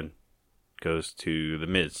 Jason Jordan goes to The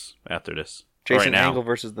Miz after this. Jason Angle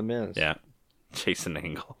versus The Miz. Yeah. Jason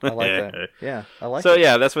Angle. I like that. Yeah, I like So,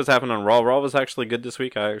 yeah, that's what's happened on Raw. Raw was actually good this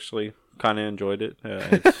week. I actually kind of enjoyed it.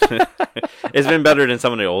 It's been better than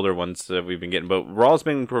some of the older ones that we've been getting. But Raw's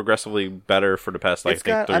been progressively better for the past,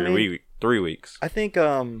 3 weeks. I think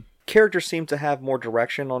characters seem to have more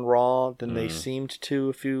direction on Raw than they seemed to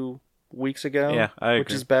a few weeks ago. Yeah, I which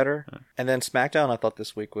agree. is better. And then SmackDown, I thought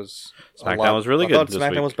this week was SmackDown was really good I thought this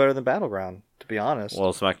SmackDown week. was better than Battleground, to be honest.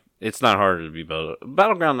 Well, it's not hard to be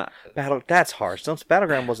Battleground. That's harsh.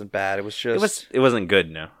 Battleground wasn't bad. It was just It wasn't good.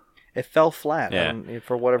 No. it fell flat. Yeah.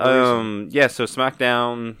 For whatever reason. Yeah. So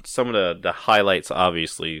SmackDown. Some of the highlights,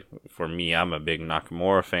 obviously, for me, I'm a big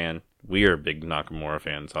Nakamura fan. We are big Nakamura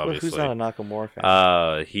fans, Well, obviously. who's not a Nakamura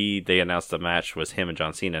fan? They announced the match was him and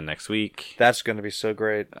John Cena next week. That's going to be so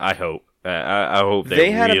great. I hope. I hope They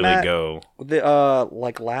they had a really go.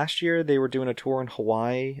 Like last year, they were doing a tour in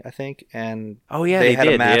Hawaii, I think, and Oh yeah, they had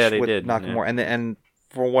did. a match Yeah, they with did. Nakamura, and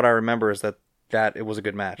from what I remember is that it was a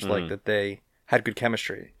good match, like that they had good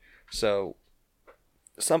chemistry. So,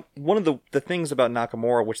 one of the things about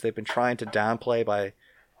Nakamura, which they've been trying to downplay by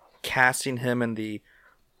casting him in the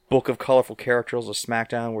Book of Colorful Characters of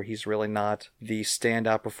SmackDown, where he's really not the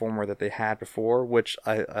standout performer that they had before, which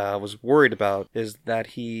I was worried about, is that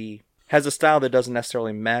he has a style that doesn't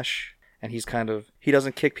necessarily mesh, and he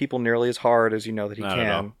doesn't kick people nearly as hard as you know that he Not at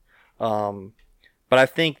can. But I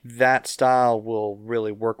think that style will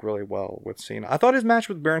really work really well with Cena. I thought his match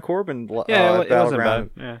with Baron Corbin Yeah, at it wasn't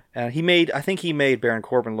Battleground, bad. Yeah. and I think he made Baron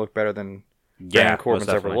Corbin look better than Yeah, Baron Corbin's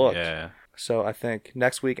most ever definitely. looked. Yeah. So I think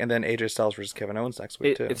next week, and then AJ Styles versus Kevin Owens next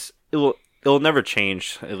week too. It'll never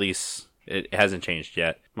change. At least it hasn't changed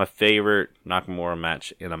yet. My favorite Nakamura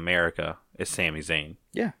match in America is Sami Zayn.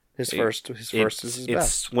 Yeah, his first is his best.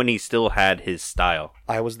 It's when he still had his style.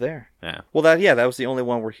 I was there. Yeah, Well, that was the only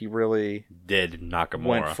one where he really did Nakamura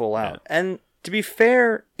went full out. And to be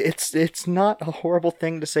fair, it's not a horrible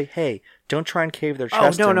thing to say, hey, don't try and cave their Oh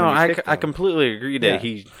chest. no, in no, when you I kick them. completely agree that Yeah.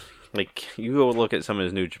 he, like, you go look at some of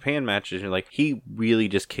his New Japan matches, and you're like, he really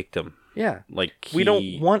just kicked him. Yeah. Like We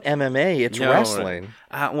don't want MMA. It's No, wrestling.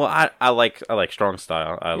 I like strong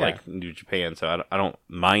style. I like New Japan, so I don't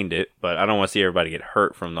mind it, but I don't want to see everybody get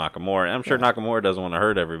hurt from Nakamura. And I'm sure Nakamura doesn't want to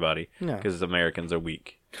hurt everybody No. because Americans are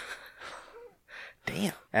weak.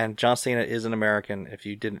 Damn. And John Cena is an American, if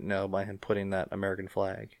you didn't know by him putting that American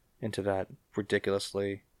flag into that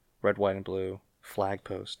ridiculously red, white, and blue flag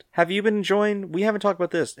post. Have you been enjoying, we haven't talked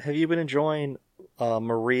about this, have you been enjoying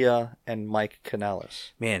Maria and Mike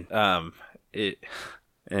Kanellis? Man,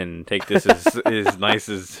 and take this as nice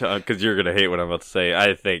as, because you're going to hate what I'm about to say.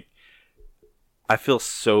 I feel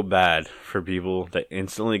so bad for people that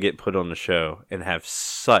instantly get put on the show and have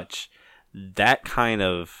that kind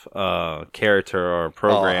of character or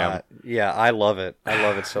program. Yeah, I love it. I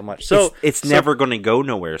love it so much. So it's never going to go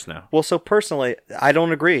nowhere now. Well, so personally, I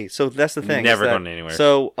don't agree. So that's the thing. Never is that- going anywhere.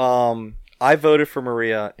 So, I voted for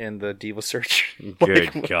Maria in the Diva Search.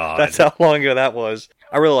 Good God. That's how long ago that was.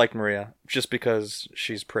 I really like Maria just because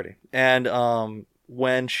she's pretty. And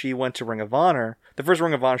when she went to Ring of Honor, the first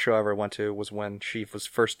Ring of Honor show I ever went to was when she was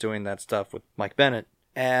first doing that stuff with Mike Bennett.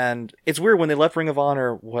 And it's weird, when they left Ring of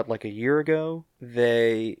Honor, like a year ago,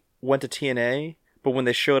 they went to TNA, but when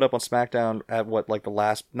they showed up on SmackDown at the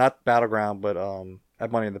last, not Battleground, but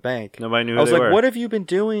at Money in the Bank, Nobody knew who I was they like, were. what have you been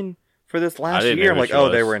doing for this last didn't year? know I'm who like, she oh,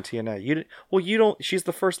 was. they were in TNA. You don't. She's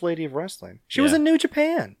the first lady of wrestling. She was Yeah. in New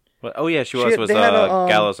Japan. Well, oh yeah, she they had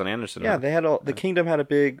Gallows and Anderson. Yeah, they had the Kingdom had a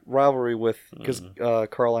big rivalry with, because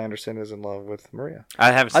Carl Anderson is in love with Maria.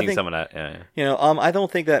 I haven't seen think- some of that. Yeah. You know, I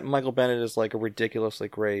don't think that Michael Bennett is like a ridiculously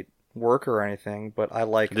great worker or anything, but I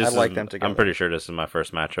like them together. I'm pretty sure this is my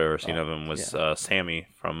first match I've ever seen of him was Sammy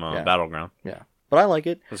from Battleground. Yeah, but I like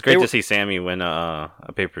it. It's great to see Sammy win a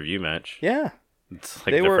pay-per-view match. Yeah, It's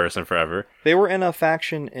like the first and forever. they were in a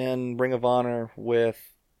faction in Ring of Honor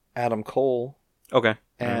with Adam Cole. Okay.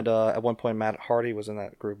 And at one point, Matt Hardy was in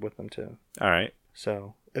that group with them too. All right.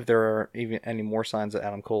 So if there are even any more signs that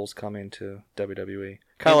Adam Cole's coming to WWE,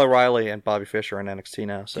 Kyle O'Reilly and Bobby Fischer are in NXT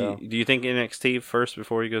now. So Do you think NXT first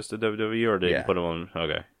before he goes to WWE, or did Yeah. you put him on?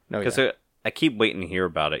 Okay. No, Because I keep waiting to hear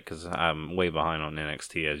about it because I'm way behind on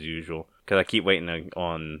NXT as usual. Because I keep waiting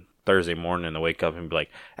on Thursday morning to wake up and be like,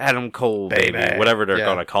 Adam Cole, baby, whatever they're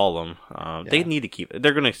gonna call him. They need to keep.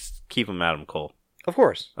 They're gonna keep him Adam Cole. of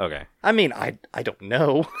course. Okay. I mean, I don't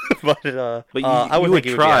know, but But I you would would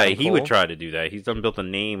think try. Adam He Cole. would try to do that. He's done built a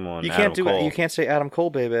name on You Adam can't do Cole. it. You can't say Adam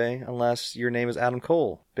Cole, baby, unless your name is Adam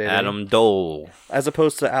Cole, baby. Adam Dole. As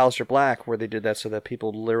opposed to Aleister Black, where they did that so that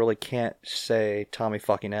people literally can't say Tommy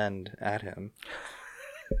fucking End at him.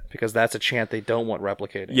 Because that's a chant they don't want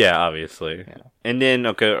replicated. Yeah, obviously. Yeah. And then,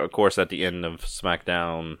 okay, of course, at the end of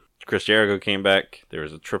SmackDown, Chris Jericho came back. There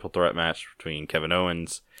was a triple threat match between Kevin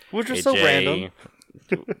Owens, Which was AJ. so random.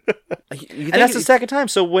 And that's the second time.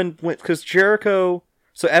 So because Jericho,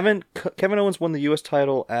 Kevin Owens won the U.S.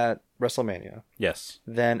 title at WrestleMania. Yes.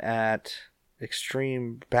 Then at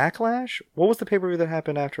Extreme Backlash? What was the pay-per-view that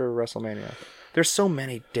happened after WrestleMania? There's so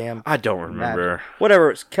many damn... I don't remember.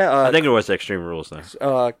 Whatever. I think it was Extreme Rules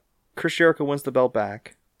then. Chris Jericho wins the belt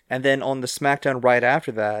back. And then on the SmackDown right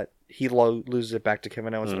after that, he loses it back to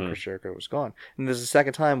Kevin Owens and Chris Jericho was gone. And there's a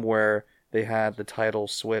second time where they had the title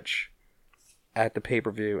switch at the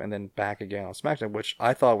pay-per-view and then back again on SmackDown, which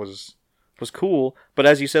I thought was cool. But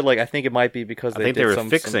as you said, like, I think it might be because they were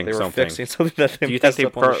fixing something. That they Do you think they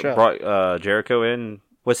brought Jericho in?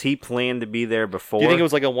 Was he planned to be there before? Do you think it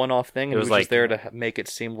was like a one-off thing and it was like, just there to make it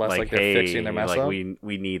seem less like they're fixing their mess up? We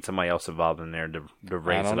need somebody else involved in there to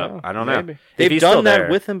raise it up. I don't Maybe. know. They've done that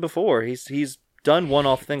with him before. He's done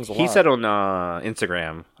one-off things a lot. He said on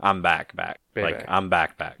Instagram, I'm back. Like, I'm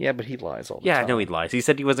back. Yeah, but he lies all the time. Yeah, I know he lies. He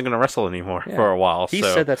said he wasn't going to wrestle anymore for a while. He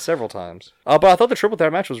said that several times. But I thought the triple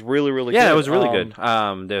threat match was really, really good. Yeah, it was really good.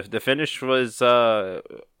 The finish was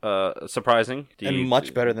surprising. And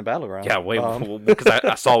much better than Battleground. Yeah, way because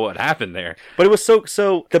I saw what happened there. But it was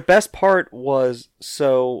so the best part was,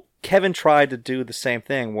 so Kevin tried to do the same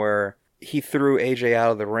thing where he threw AJ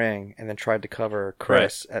out of the ring and then tried to cover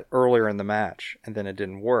Chris earlier in the match, and then it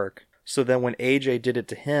didn't work. So then when AJ did it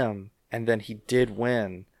to him, and then he did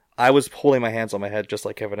win, I was holding my hands on my head just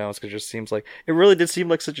like Kevin Owens, because it really did seem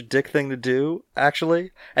like such a dick thing to do,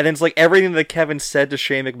 actually. And then it's like everything that Kevin said to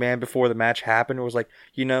Shane McMahon before the match happened was like,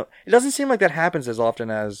 it doesn't seem like that happens as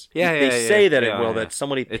often as they say that it will, that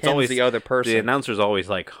somebody pins the other person. The announcer's always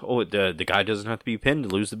like, oh, the guy doesn't have to be pinned to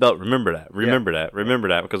lose the belt. Remember that,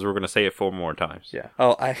 because we're going to say it 4 more times. Yeah.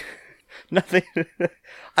 Oh, nothing.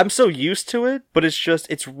 I'm so used to it, but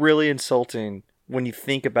it's really insulting when you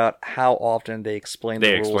think about how often they explain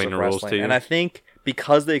the rules of wrestling. And I think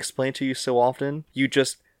because they explain to you so often, you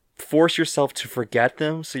just force yourself to forget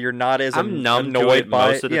them, so you're not as I'm numb annoyed to it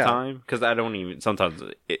by most of the time, because I don't even sometimes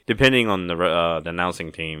depending on the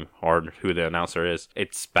announcing team or who the announcer is,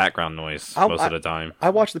 it's background noise most of the time. I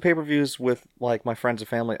watch the pay-per-views with like my friends and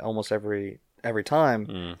family almost every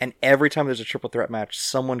time, and every time there's a triple threat match,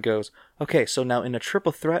 someone goes, okay, so now in a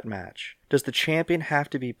triple threat match, does the champion have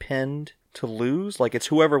to be pinned to lose? Like, it's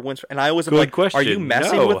whoever wins. And I always am like, question. Are you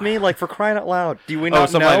messing with me? Like, for crying out loud, do we not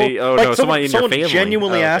somebody, know? Like, somebody in your family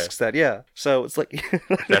genuinely asks that. Yeah, so it's like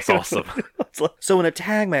that's awesome. So in a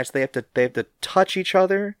tag match, they have to touch each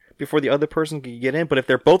other before the other person can get in. But if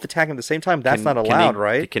they're both attacking at the same time, that's not allowed,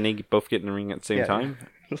 right? Can they both get in the ring at the same time?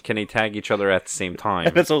 Can they tag each other at the same time?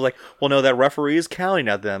 And so I was like, well, no, that referee is counting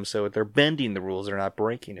at them, so they're bending the rules. They're not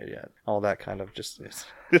breaking it yet. All that kind of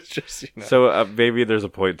it's just, So maybe there's a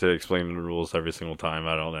point to explaining the rules every single time.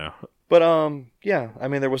 I don't know. But, yeah. I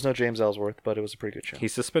mean, there was no James Ellsworth, but it was a pretty good show.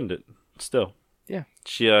 He's suspended still. Yeah.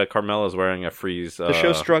 Carmella's wearing a freeze. The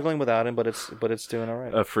show's struggling without him, but it's doing all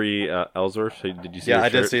right. A free Ellsworth. Did you see? Yeah, I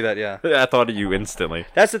did see that. Yeah. I thought of you instantly.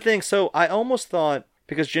 That's the thing. So I almost thought,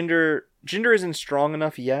 because Jinder isn't strong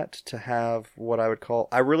enough yet to have what I would call...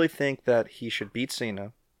 I really think that he should beat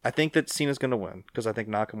Cena. I think that Cena's going to win, because I think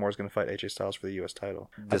Nakamura's going to fight AJ Styles for the U.S. title.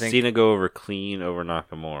 Does Cena go clean over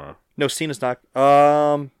Nakamura? No, Cena's not...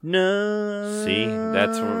 no... See?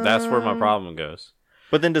 That's where my problem goes.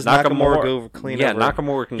 But then does Nakamura go clean over? Yeah,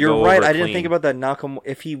 Nakamura can go You're over right, clean. I didn't think about that. Nakamura,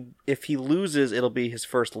 if he loses, it'll be his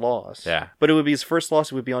first loss. Yeah. But it would be his first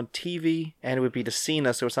loss, it would be on TV, and it would be to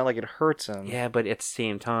Cena, so it's not like it hurts him. Yeah, but at the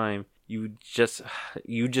same time... You just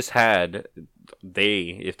had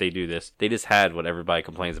if they do this, they just had what everybody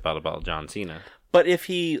complains about John Cena. But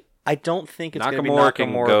I don't think it's going to be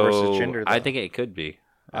Nakamura versus Jinder. Though. I think it could be.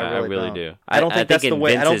 I really do. I don't think that's the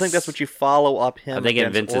way. I don't think that's what you follow up him. I think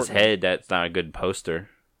in Vince's Orton. head, that's not a good poster.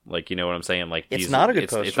 Like, you know what I'm saying? Like, it's not a good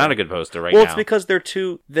poster. It's not a good poster right now. Well, it's because they're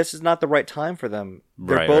two. This is not the right time for them.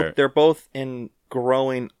 They're both in.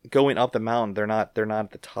 Going up the mountain, they're not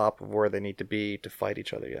at the top of where they need to be to fight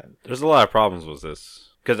each other yet. There's a lot of problems with this,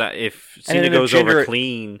 because if Cena goes over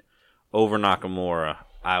clean over Nakamura,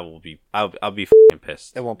 I'll be f***ing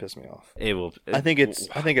pissed. It won't piss me off. It will. I think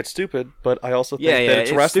it's stupid, but I also think that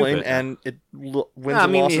it's wrestling, stupid. And wins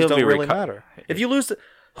and losses don't really matter. If you lose,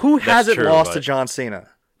 who hasn't lost to John Cena?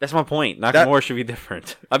 That's my point. Nakamura should be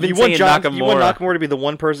different. I've been saying Nakamura. You want Nakamura to be the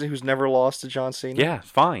one person who's never lost to John Cena? Yeah,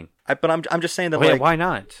 fine. But I'm just saying that. Why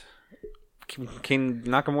not? Can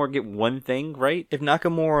Nakamura get one thing right? If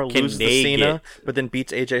Nakamura loses to Cena, but then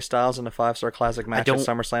beats AJ Styles in a 5-star classic match at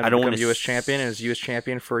SummerSlam to become U.S. champion, and is U.S.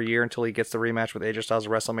 champion for a year until he gets the rematch with AJ Styles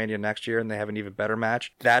at WrestleMania next year, and they have an even better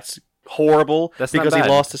match, that's horrible. That's because he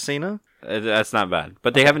lost to Cena. That's not bad.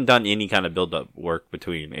 But they haven't done any kind of build-up work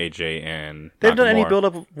between AJ and They haven't done any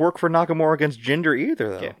build-up work for Nakamura against Jinder either,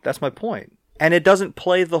 though. Yeah. That's my point. And it doesn't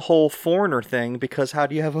play the whole foreigner thing, because how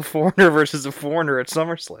do you have a foreigner versus a foreigner at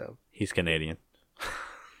SummerSlam? He's Canadian.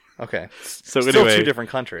 Okay. So Still anyway, 2 different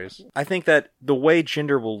countries. I think that the way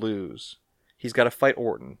Jinder will lose, he's got to fight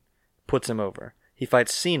Orton, puts him over. He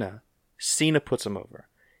fights Cena, Cena puts him over.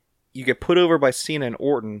 You get put over by Cena and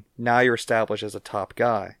Orton, now you're established as a top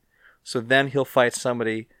guy. So then he'll fight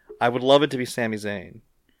somebody, I would love it to be Sami Zayn.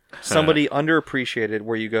 Somebody underappreciated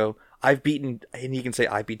where you go, I've beaten, and he can say,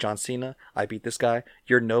 I beat John Cena, I beat this guy,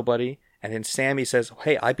 you're nobody. And then Sami says,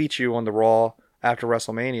 hey, I beat you on the Raw after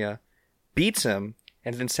WrestleMania, beats him,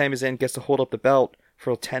 and then Sami Zayn gets to hold up the belt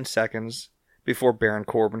for 10 seconds before Baron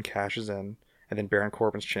Corbin cashes in, and then Baron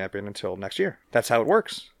Corbin's champion until next year. That's how it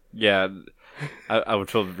works. yeah, I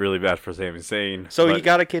would feel really bad for Sami Zayn. So you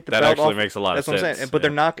got to keep the belt off. That actually makes a lot of sense. That's what I'm saying. But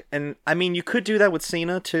they're not, and I mean, you could do that with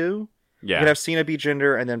Cena too. Yeah. You could have Cena beat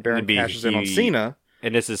Jinder, and then Baron cashes in on Cena.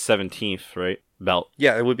 And this is 17th, right? Belt.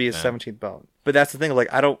 Yeah, it would be his 17th belt. But that's the thing,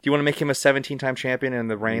 like, do you want to make him a 17-time champion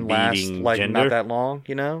and the reign lasts, like, Jinder? not that long,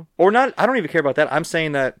 you know? Or not, I don't even care about that. I'm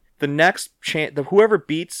saying that the next whoever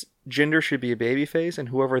beats Jinder should be a babyface, and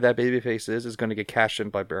whoever that babyface is going to get cashed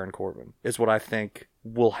in by Baron Corbin, is what I think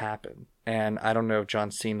will happen. And I don't know if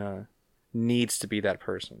John Cena needs to be that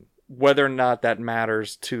person. Whether or not that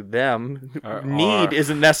matters to them, need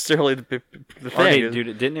isn't necessarily the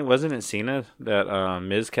thing. Wasn't it Cena that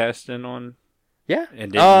Miz cashed in on? Yeah.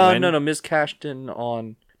 And didn't win? No, Miz cashed in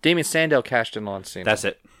on... Damien Sandow cashed in on Cena. That's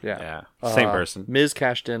it. Yeah. Same person. Miz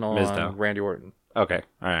cashed in on Randy Orton. Okay.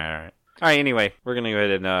 All right. Anyway, we're going to go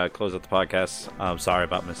ahead and close up the podcast. I'm sorry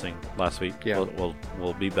about missing last week. Yeah.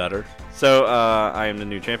 We'll be better. So, I am the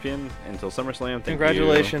new champion until SummerSlam.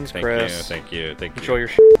 Congratulations, Chris. Thank you. Enjoy your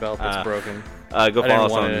shit belt that's broken. Go follow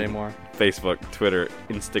us on anymore. Facebook, Twitter,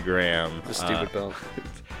 Instagram. The stupid belt.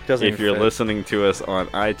 If you're listening to us on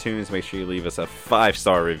iTunes, make sure you leave us a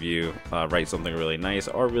 5-star review. Write something really nice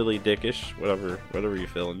or really dickish, whatever you're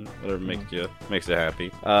feeling, whatever makes you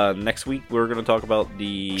happy. Next week we're going to talk about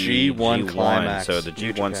the G1 climax. So the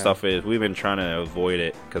G1 stuff we've been trying to avoid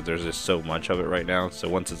it because there's just so much of it right now. So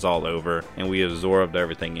once it's all over and we absorbed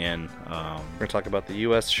everything in, we're going to talk about the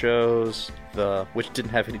U.S. shows, which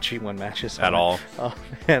didn't have any G1 matches at all,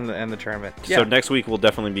 and the tournament. So next week will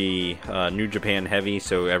definitely be New Japan heavy.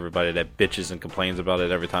 So everybody that bitches and complains about it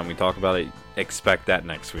every time we talk about it, expect that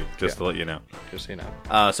next week. Just to let you know. Just so you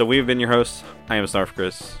know. So we've been your hosts. I am Snarf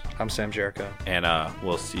Chris. I'm Sam Jericho. And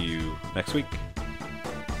we'll see you next week.